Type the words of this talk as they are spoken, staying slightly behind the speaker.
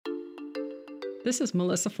This is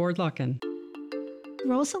Melissa Ford Luckin.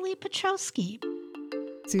 Rosalie Petrowski.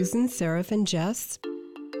 Susan, Seraph, and Jess.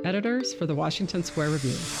 Editors for the Washington Square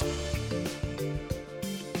Review.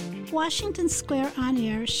 Washington Square On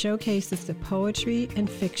Air showcases the poetry and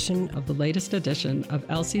fiction of the latest edition of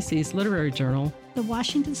LCC's literary journal, the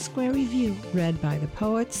Washington Square Review, read by the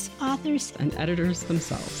poets, authors, and editors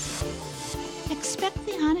themselves. Expect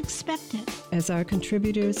the unexpected as our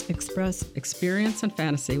contributors express experience and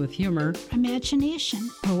fantasy with humor, imagination,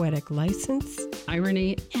 poetic license,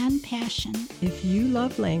 irony, and passion. If you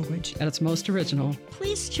love language at its most original,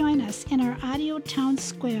 please join us in our audio town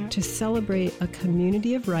square to celebrate a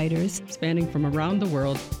community of writers spanning from around the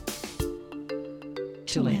world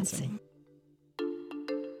to Lansing.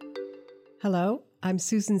 Hello, I'm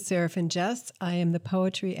Susan, Seraph, and Jess. I am the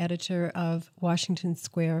poetry editor of Washington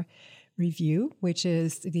Square Review, which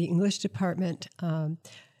is the English department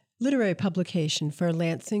literary publication for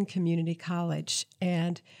Lansing Community College.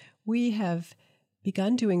 And we have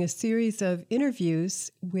begun doing a series of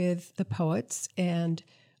interviews with the poets and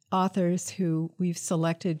authors who we've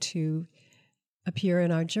selected to appear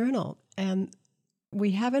in our journal. And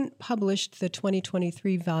we haven't published the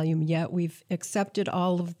 2023 volume yet. We've accepted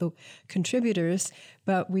all of the contributors,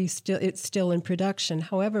 but it's still in production.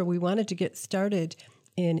 However, we wanted to get started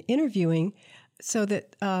in interviewing so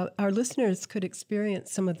that our listeners could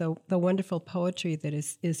experience some of the wonderful poetry that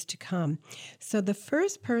is to come. So the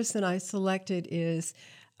first person I selected is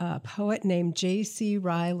a poet named JC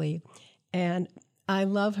Reilly, and I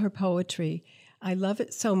love her poetry. I love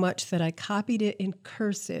it so much that I copied it in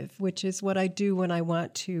cursive, which is what I do when I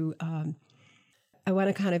want to kind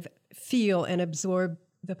of feel and absorb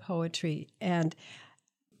the poetry. And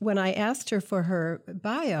when I asked her for her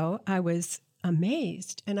bio, I was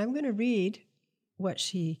amazed. And I'm going to read what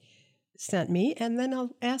she sent me, and then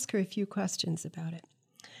I'll ask her a few questions about it.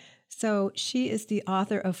 So she is the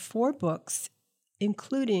author of 4 books,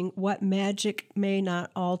 including What Magic May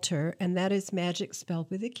Not Alter, and that is magic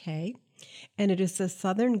spelled with a K. And it is a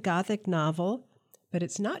Southern Gothic novel, but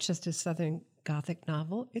it's not just a Southern Gothic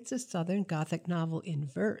novel, it's a Southern Gothic novel in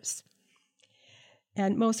verse.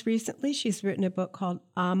 And most recently, she's written a book called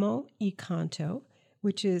Amo y Canto,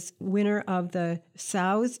 which is winner of the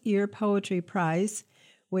Sow's Ear Poetry Prize,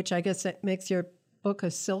 which I guess that makes your book a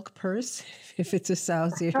silk purse if it's a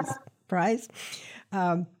Sow's Ear Prize.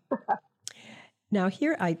 Now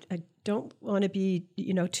here, I don't want to be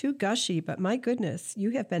too gushy, but my goodness, you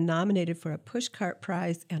have been nominated for a Pushcart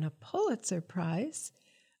Prize and a Pulitzer Prize.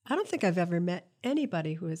 I don't think I've ever met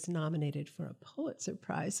anybody who is nominated for a Pulitzer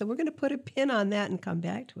Prize, so we're going to put a pin on that and come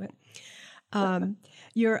back to it.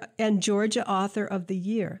 You're and Georgia Author of the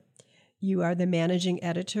Year. You are the managing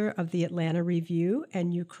editor of the Atlanta Review,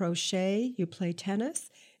 and you crochet, you play tennis,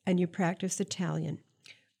 and you practice Italian,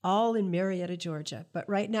 all in Marietta, Georgia. But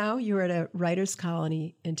right now, you're at a writer's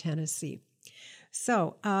colony in Tennessee.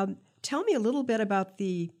 So tell me a little bit about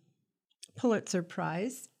the Pulitzer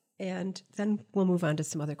Prize, and then we'll move on to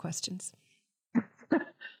some other questions.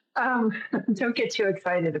 Don't get too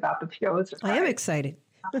excited about the Pulitzer Prize. I am excited.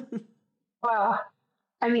 Well,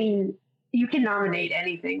 I mean, you can nominate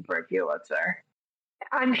anything for a Pulitzer.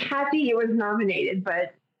 I'm happy it was nominated,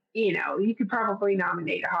 but, you could probably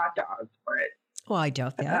nominate a hot dog for it. Well, I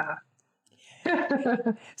doubt that.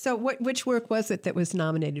 So which work was it that was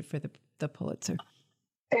nominated for the Pulitzer?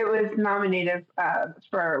 It was nominated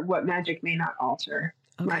for What Magic May Not Alter,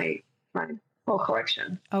 my full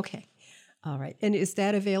collection. Okay. All right. And is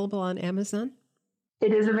that available on Amazon?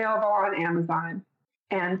 It is available on Amazon.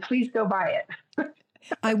 And please go buy it.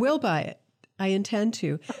 I will buy it. I intend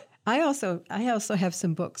to. I also have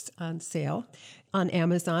some books on sale on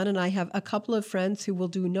Amazon, and I have a couple of friends who will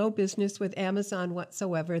do no business with Amazon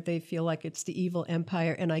whatsoever. They feel like it's the evil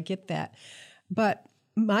empire, and I get that. But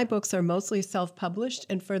my books are mostly self-published,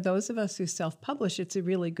 and for those of us who self-publish, it's a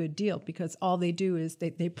really good deal because all they do is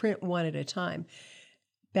they print one at a time.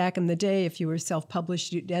 Back in the day, if you were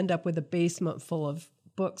self-published, you'd end up with a basement full of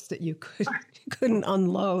books that you couldn't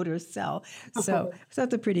unload or sell. So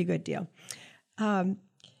it's a pretty good deal.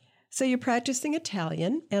 So you're practicing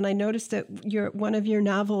Italian, and I noticed that one of your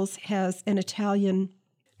novels has an Italian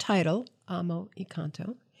title, Amo y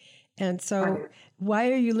Canto. And so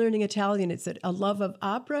why are you learning Italian? Is it a love of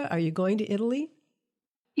opera? Are you going to Italy? A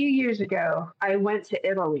few years ago, I went to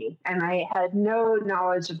Italy, and I had no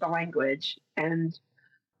knowledge of the language. And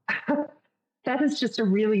that is just a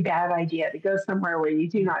really bad idea to go somewhere where you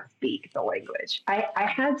do not speak the language. I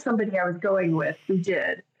had somebody I was going with who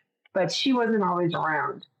did, but she wasn't always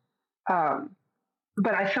around.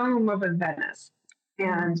 But I fell in love with Venice.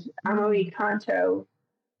 And Amo y Canto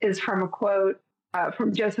is from a quote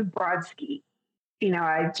from Joseph Brodsky.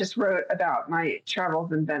 I just wrote about my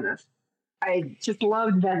travels in Venice. I just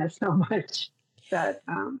loved Venice so much that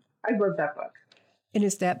I wrote that book. And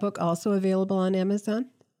is that book also available on Amazon?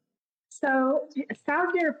 So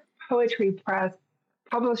Sound Air Poetry Press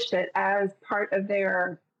published it as part of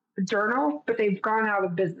their journal, but they've gone out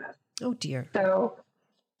of business. Oh, dear. So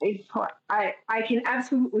I can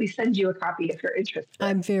absolutely send you a copy if you're interested.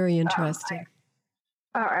 I'm very interested.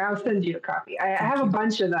 I'll send you a copy. I have a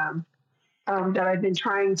bunch of them that I've been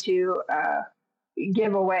trying to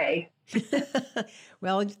give away.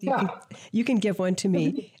 Well, you can give one to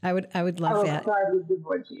me. I would love that. I would give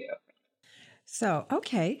one to you. So,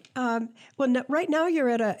 okay. Right now you're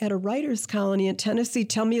at a writer's colony in Tennessee.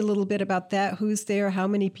 Tell me a little bit about that. Who's there? How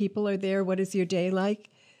many people are there? What is your day like?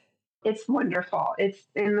 It's wonderful. It's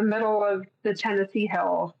in the middle of the Tennessee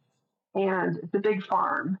Hills, and it's a big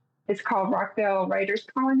farm. It's called Rockville Writers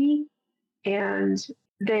Colony, and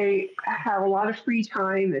they have a lot of free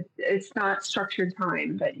time. It's not structured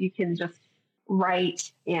time, but you can just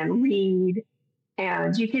write and read,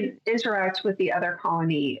 and you can interact with the other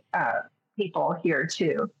colony people here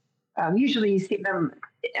too. Usually you see them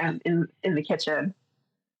in the kitchen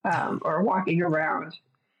or walking around.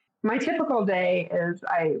 My typical day is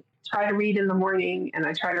I try to read in the morning and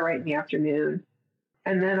I try to write in the afternoon,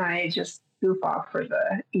 and then I just goof off for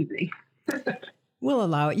the evening. We'll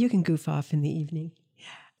allow it. You can goof off in the evening.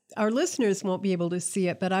 Our listeners won't be able to see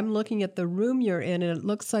it, but I'm looking at the room you're in, and it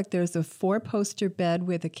looks like there's a 4-poster bed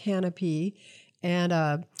with a canopy and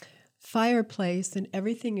a fireplace, and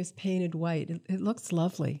everything is painted white. It looks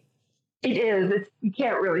lovely. It is. You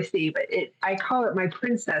can't really see, but I call it my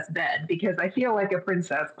princess bed because I feel like a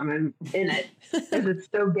princess when I'm in it because it's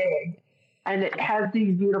so big. And it has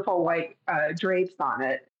these beautiful white drapes on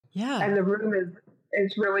it. Yeah. And the room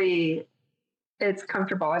is really, it's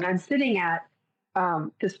comfortable. And I'm sitting at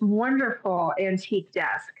this wonderful antique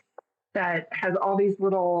desk that has all these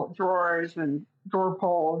little drawers and drawer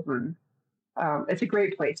pulls, and it's a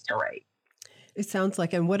great place to write. It sounds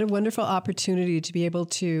like, and what a wonderful opportunity to be able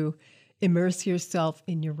to immerse yourself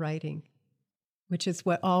in your writing, which is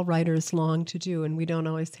what all writers long to do, and we don't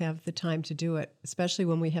always have the time to do it, especially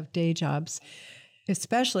when we have day jobs.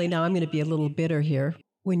 Especially, now I'm going to be a little bitter here,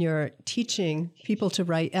 when you're teaching people to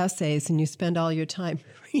write essays and you spend all your time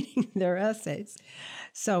reading their essays.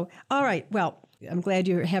 So, all right, well, I'm glad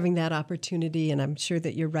you're having that opportunity, and I'm sure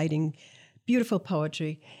that you're writing beautiful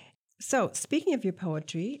poetry. So, speaking of your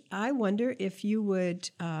poetry, I wonder if you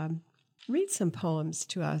would read some poems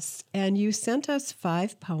to us. And you sent us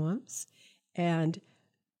 5 poems, and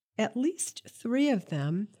at least 3 of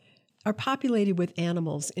them are populated with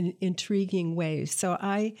animals in intriguing ways. So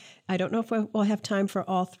I don't know if we'll have time for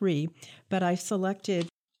all 3, but I selected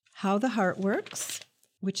How the Heart Works,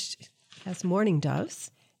 which has mourning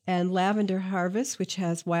doves, and Lavender Harvest, which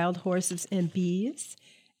has wild horses and bees,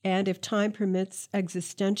 and If Time Permits,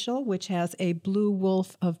 Existential, which has a blue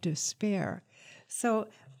wolf of despair. So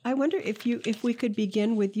I wonder if we could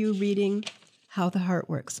begin with you reading How the Heart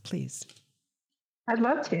Works, please. I'd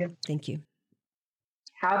love to. Thank you.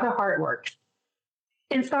 How the Heart Works.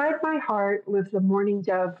 Inside my heart lives a mourning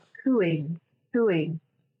dove cooing, cooing.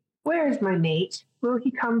 Where is my mate? Will he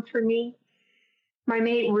come for me? My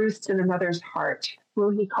mate roosts in another's heart. Will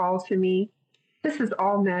he call to me? This is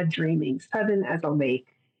all mad dreaming, sudden as a lake.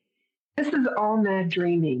 This is all mad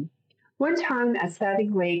dreaming. One time at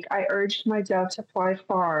Sadding Lake, I urged my dove to fly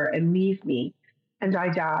far and leave me, and I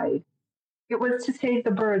died. It was to save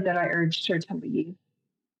the bird that I urged her to leave.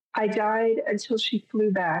 I died until she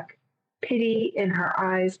flew back, pity in her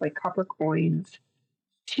eyes like copper coins.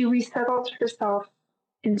 She resettled herself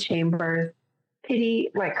in chambers, pity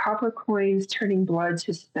like copper coins turning blood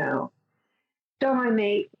to snow. Still my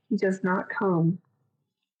mate, he does not come.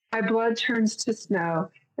 My blood turns to snow,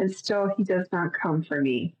 and still he does not come for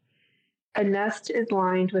me. A nest is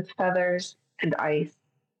lined with feathers and ice.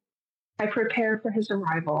 I prepare for his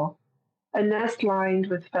arrival. A nest lined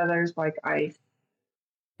with feathers like ice.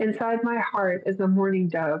 Inside my heart is a mourning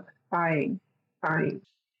dove, sighing, sighing.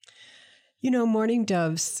 You know, mourning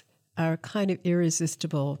doves are kind of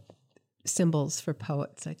irresistible symbols for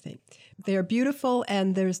poets, I think. They're beautiful,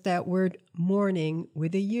 and there's that word mourning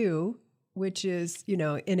with a U, which is,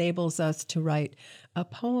 enables us to write a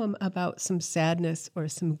poem about some sadness or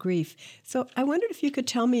some grief. So I wondered if you could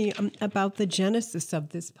tell me about the genesis of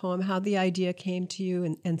this poem, how the idea came to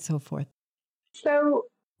you, and so forth. So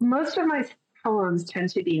most of my poems tend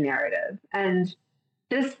to be narrative, and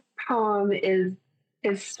this poem is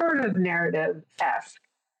sort of narrative-esque.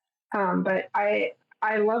 But I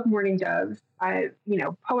love mourning doves.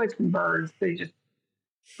 Poets and birds,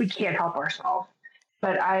 we can't help ourselves.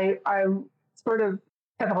 But I sort of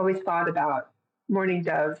have always thought about mourning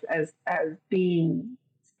doves as being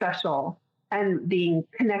special and being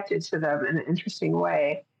connected to them in an interesting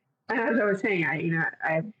way. And as I was saying,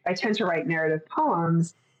 I tend to write narrative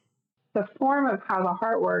poems. The form of how the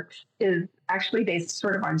heart works is actually based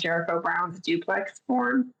sort of on Jericho Brown's duplex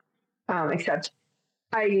form, except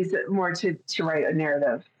I use it more to write a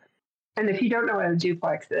narrative. And if you don't know what a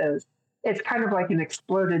duplex is, it's kind of like an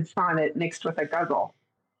exploded sonnet mixed with a guzzle.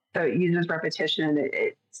 So it uses repetition.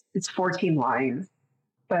 It's 14 lines.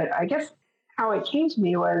 But I guess how it came to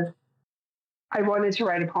me was I wanted to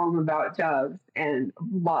write a poem about doves and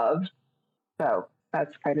love. So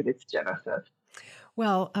that's kind of its genesis.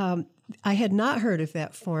 Well, I had not heard of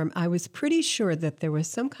that form. I was pretty sure that there was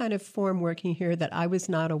some kind of form working here that I was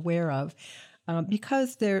not aware of,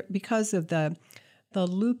 because of the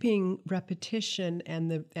looping repetition and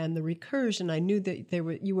the recursion. I knew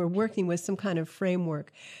that you were working with some kind of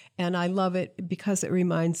framework, and I love it because it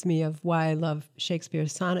reminds me of why I love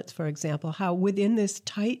Shakespeare's sonnets, for example. How within this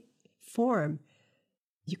tight form,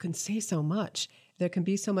 you can say so much. There can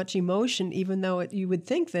be so much emotion, even though you would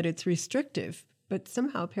think that it's restrictive. But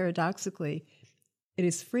somehow, paradoxically, it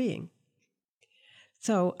is freeing.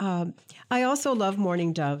 So I also love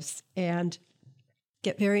mourning doves and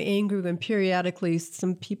get very angry when periodically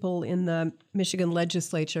some people in the Michigan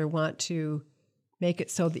legislature want to make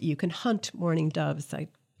it so that you can hunt mourning doves. I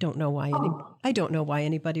don't know why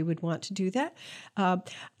anybody would want to do that.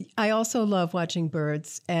 I also love watching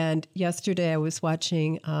birds. And yesterday I was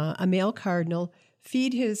watching a male cardinal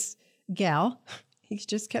feed his gal. He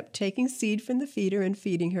just kept taking seed from the feeder and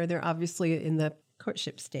feeding her. They're obviously in the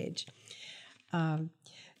courtship stage.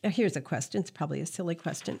 Here's a question. It's probably a silly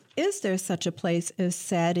question. Is there such a place as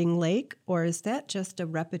Sadding Lake, or is that just a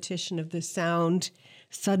repetition of the sound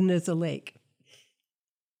sudden as a lake?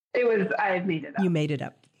 I made it up. You made it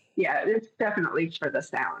up. Yeah, it's definitely for the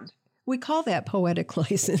sound. We call that poetic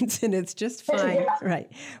license, and it's just fine. Yeah.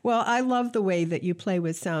 Right. Well, I love the way that you play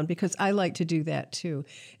with sound because I like to do that too.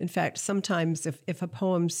 In fact, sometimes if a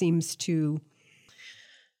poem seems too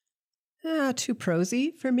prosy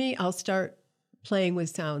for me, I'll start playing with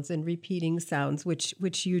sounds and repeating sounds,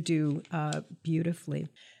 which you do beautifully.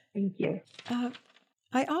 Thank you.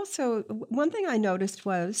 I also, one thing I noticed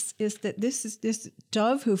is that this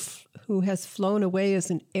dove who has flown away as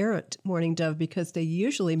an errant mourning dove, because they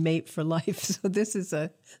usually mate for life. So this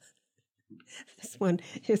one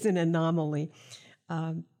is an anomaly.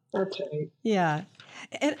 That's right. Yeah.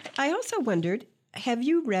 And I also wondered, have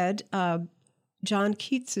you read John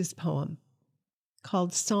Keats's poem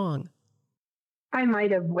called Song? I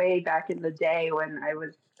might have way back in the day when I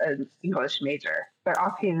was an English major, but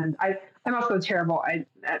offhand, I'm also terrible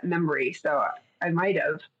at memory, so I might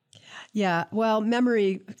have. Yeah, well,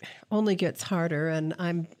 memory only gets harder, and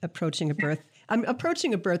I'm approaching a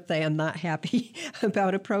birthday I'm not happy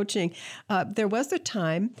about approaching. There was a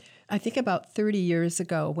time, I think about 30 years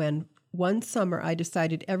ago, when one summer I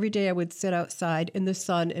decided every day I would sit outside in the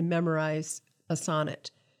sun and memorize a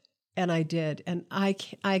sonnet. And I did. And I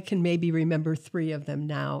can maybe remember 3 of them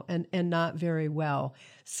now, and not very well.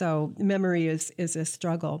 So memory is a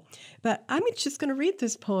struggle. But I'm just going to read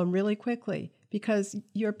this poem really quickly, because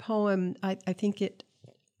your poem, I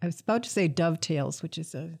was about to say dovetails, which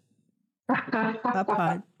is a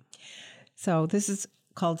pun. So this is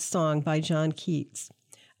called Song by John Keats.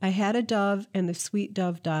 I had a dove, and the sweet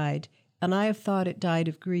dove died, and I have thought it died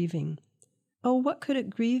of grieving. Oh, what could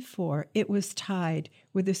it grieve for? It was tied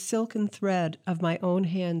with the silken thread of my own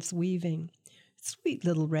hands weaving. Sweet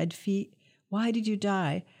little red feet, why did you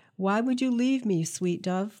die? Why would you leave me, sweet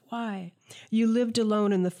dove? Why? You lived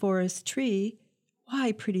alone in the forest tree.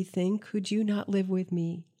 Why, pretty thing, could you not live with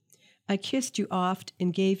me? I kissed you oft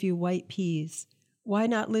and gave you white peas. Why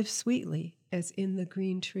not live sweetly as in the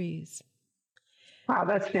green trees? Wow,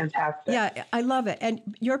 that's fantastic. Yeah, I love it.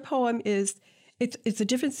 And your poem is... It's a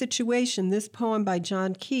different situation. This poem by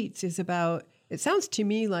John Keats is about, it sounds to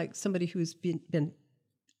me like somebody who's been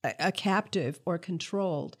a captive or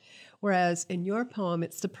controlled, whereas in your poem,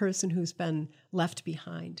 it's the person who's been left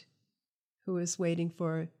behind, who is waiting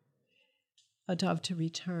for a dove to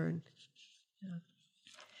return. Yeah.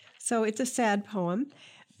 So it's a sad poem.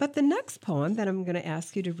 But the next poem that I'm going to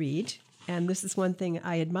ask you to read, and this is one thing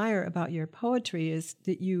I admire about your poetry, is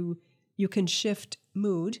that you can shift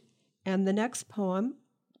mood. And the next poem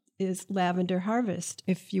is Lavender Harvest.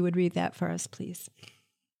 If you would read that for us, please.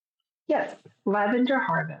 Yes, Lavender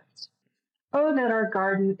Harvest. Oh, that our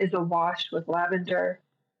garden is awash with lavender.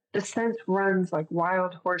 The scent runs like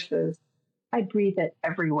wild horses. I breathe it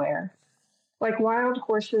everywhere. Like wild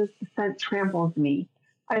horses, the scent tramples me.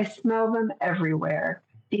 I smell them everywhere.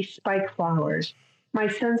 these spike flowers. My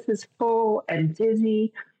senses full and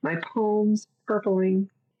dizzy, my palms purpling.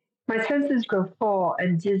 My senses grow full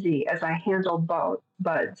and dizzy as I handle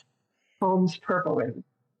buds, palms purpling.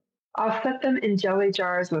 I'll set them in jelly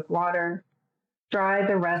jars with water, dry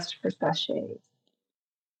the rest for sachets.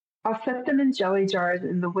 I'll set them in jelly jars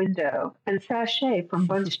in the window and sachet from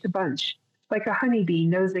bunch to bunch, like a honeybee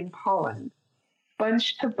nosing pollen.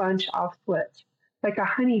 Bunch to bunch I'll flit, like a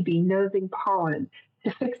honeybee nosing pollen,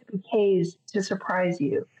 to fix bouquets to surprise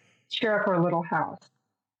you, cheer up our little house.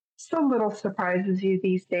 So little surprises you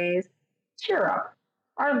these days. Cheer up.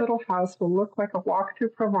 Our little house will look like a walk through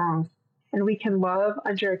Provence, and we can love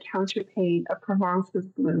under a counterpane of Provence's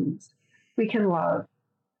blooms. We can love.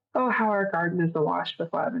 Oh, how our garden is awash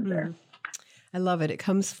with lavender. I love it. It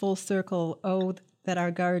comes full circle. Oh, that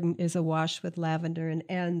our garden is awash with lavender, and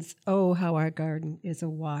ends, oh, how our garden is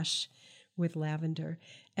awash with lavender.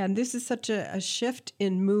 And this is such a shift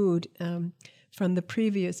in mood from the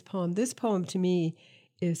previous poem. This poem, to me,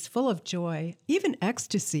 is full of joy, even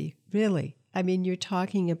ecstasy, really. I mean, you're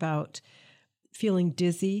talking about feeling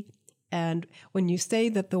dizzy. And when you say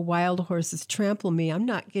that the wild horses trample me, I'm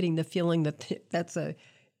not getting the feeling that that's a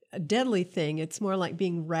deadly thing. It's more like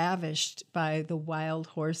being ravished by the wild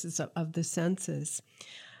horses of the senses.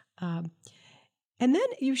 And then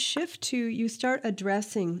you start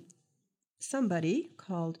addressing somebody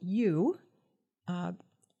called you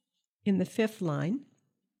in the fifth line,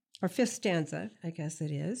 or fifth stanza, I guess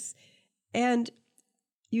it is. And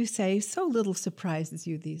you say, so little surprises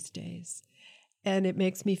you these days. And it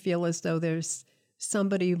makes me feel as though there's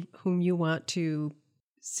somebody whom you want to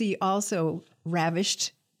see also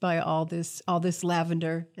ravished by all this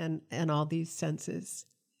lavender and all these senses.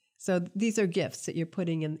 So these are gifts that you're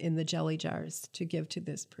putting in the jelly jars to give to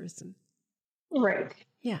this person. Right.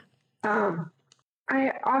 Yeah.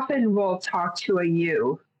 I often will talk to a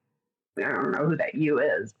you. I don't know who that you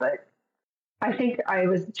is, but I think I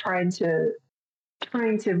was trying to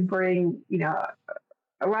bring,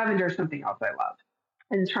 lavender is something else I love,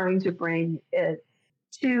 and trying to bring it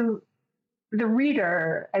to the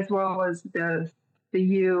reader as well as the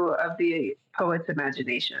you of the poet's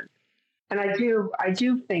imagination. And I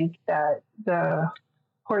do think that the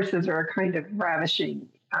horses are a kind of ravishing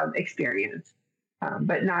experience,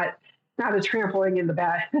 but not a trampling in the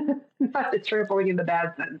bad, not the trampling in the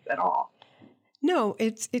bad sense at all. No,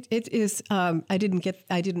 it is. I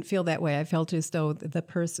didn't feel that way. I felt as though the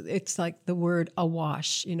person. It's like the word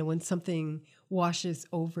awash. When something washes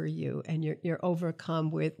over you and you're overcome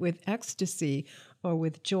with ecstasy or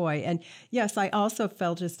with joy. And yes, I also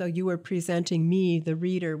felt as though you were presenting me, the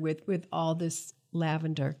reader, with all this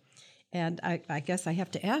lavender. And I guess I have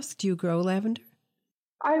to ask: do you grow lavender?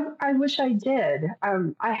 I wish I did.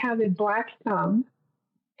 I have a black thumb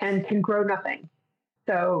and can grow nothing.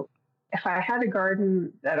 So if I had a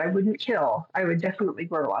garden that I wouldn't kill, I would definitely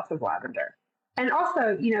grow lots of lavender. And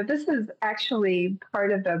also, this is actually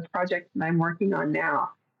part of the project that I'm working on now.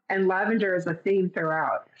 And lavender is a theme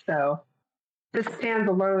throughout. So this stands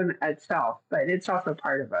alone itself, but it's also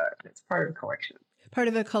part of a collection. Part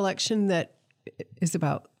of a collection that is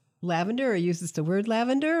about lavender, or uses the word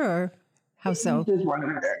lavender, or how so? It uses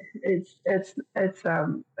lavender. It's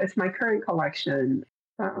my current collection,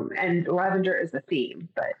 and lavender is a theme,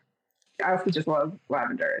 but I also just love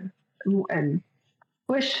lavender and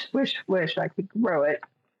wish I could grow it.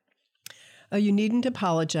 Oh, you needn't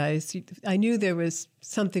apologize. I knew there was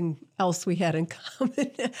something else we had in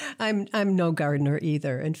common. I'm no gardener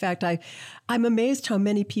either. In fact, I'm amazed how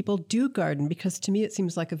many people do garden, because to me it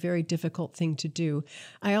seems like a very difficult thing to do.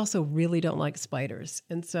 I also really don't like spiders,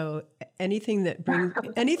 and so anything that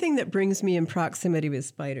brings me in proximity with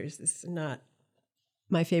spiders is not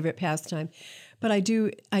my favorite pastime. But I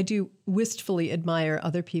do wistfully admire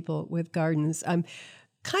other people with gardens. I'm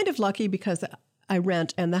kind of lucky because I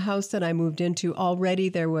rent, and the house that I moved into, already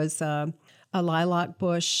there was a lilac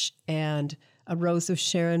bush and a rose of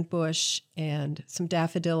Sharon bush, and some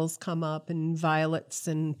daffodils come up, and violets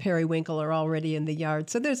and periwinkle are already in the yard.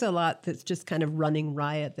 So there's a lot that's just kind of running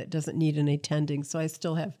riot that doesn't need any tending. So I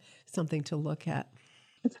still have something to look at.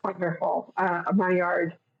 It's wonderful. My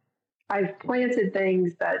yard, I've planted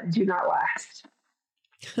things that do not last.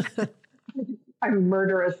 I'm a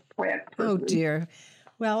murderous plant person. Oh, dear.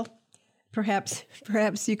 Well, perhaps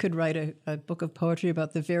you could write a book of poetry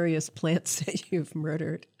about the various plants that you've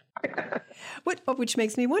murdered. Which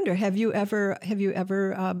makes me wonder: have you ever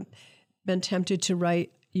been tempted to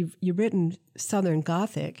write? You've written Southern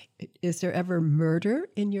Gothic. Is there ever murder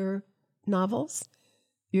in your novels?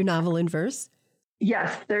 Your novel in verse?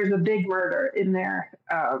 Yes, there's a big murder in there,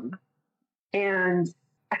 and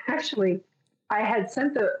actually, I had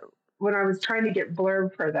sent when I was trying to get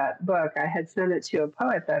blurb for that book, I had sent it to a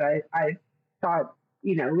poet that I thought,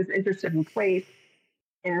 was interested in place,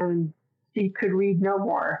 and she could read no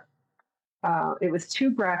more. It was too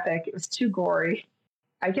graphic. It was too gory.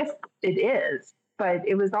 I guess it is, but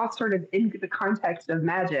it was all sort of in the context of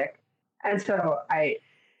magic. And so I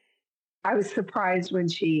was surprised when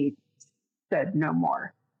she said no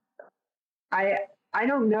more. I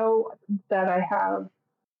don't know that I have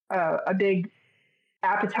a big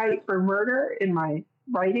appetite for murder in my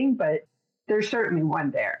writing, but there's certainly one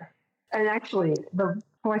there. And actually, the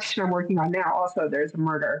collection I'm working on now, also there's a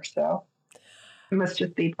murder. So it must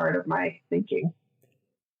just be part of my thinking.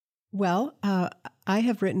 Well, I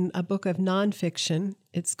have written a book of nonfiction.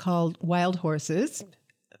 It's called Wild Horses.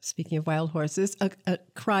 Speaking of wild horses, a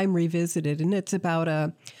crime revisited. And it's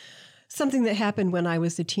about something that happened when I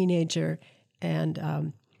was a teenager.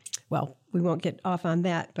 And, we won't get off on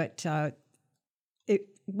that, but it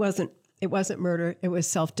wasn't murder. It was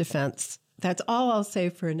self-defense. That's all I'll say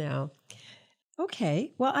for now.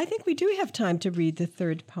 Okay. Well, I think we do have time to read the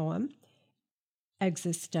third poem,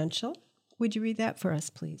 Existential. Would you read that for us,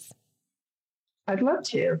 please? I'd love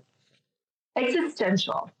to.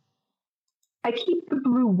 Existential. I keep the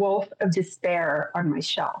blue wolf of despair on my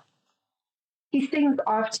shelf. He sings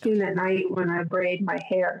off-tune at night when I braid my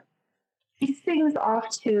hair. He sings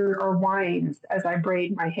off-tune or whines as I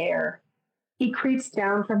braid my hair. He creeps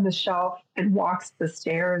down from the shelf and walks the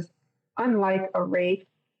stairs, unlike a wraith.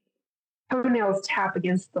 Toenails tap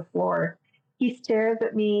against the floor. He stares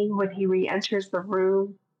at me when he re-enters the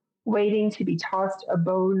room, waiting to be tossed a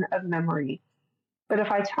bone of memory. But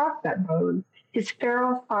if I toss that bone, his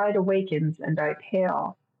feral side awakens and I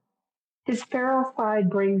pale. His feral side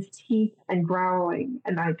brings teeth and growling,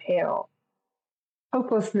 and I pale.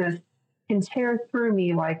 Hopelessness can tear through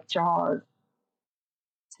me like jaws.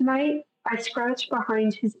 Tonight, I scratch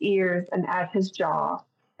behind his ears and at his jaw,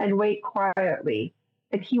 and wait quietly,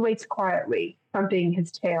 and he waits quietly, thumping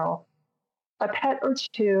his tail. A pet or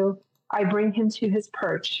two, I bring him to his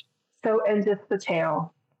perch, so endeth the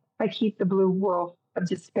tale. I keep the blue wolf of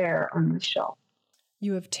despair on my shelf.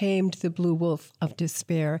 You have tamed the blue wolf of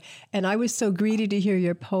despair. And I was so greedy to hear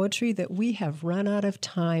your poetry that we have run out of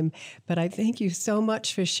time. But I thank you so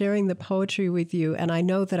much for sharing the poetry with you. And I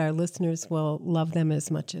know that our listeners will love them as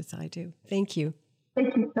much as I do. Thank you.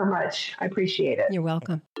 Thank you so much. I appreciate it. You're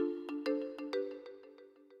welcome.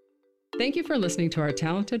 Thank you for listening to our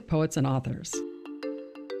talented poets and authors.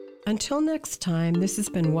 Until next time, this has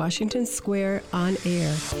been Washington Square on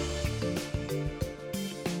Air,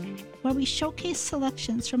 where we showcase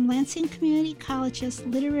selections from Lansing Community College's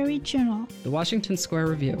literary journal, The Washington Square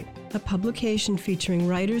Review, a publication featuring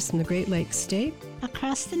writers from the Great Lakes State,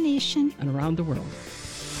 across the nation, and around the world.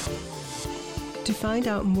 To find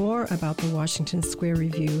out more about the Washington Square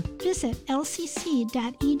Review, visit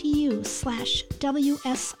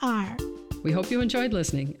lcc.edu/WSR. We hope you enjoyed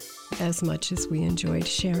listening as much as we enjoyed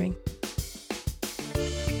sharing.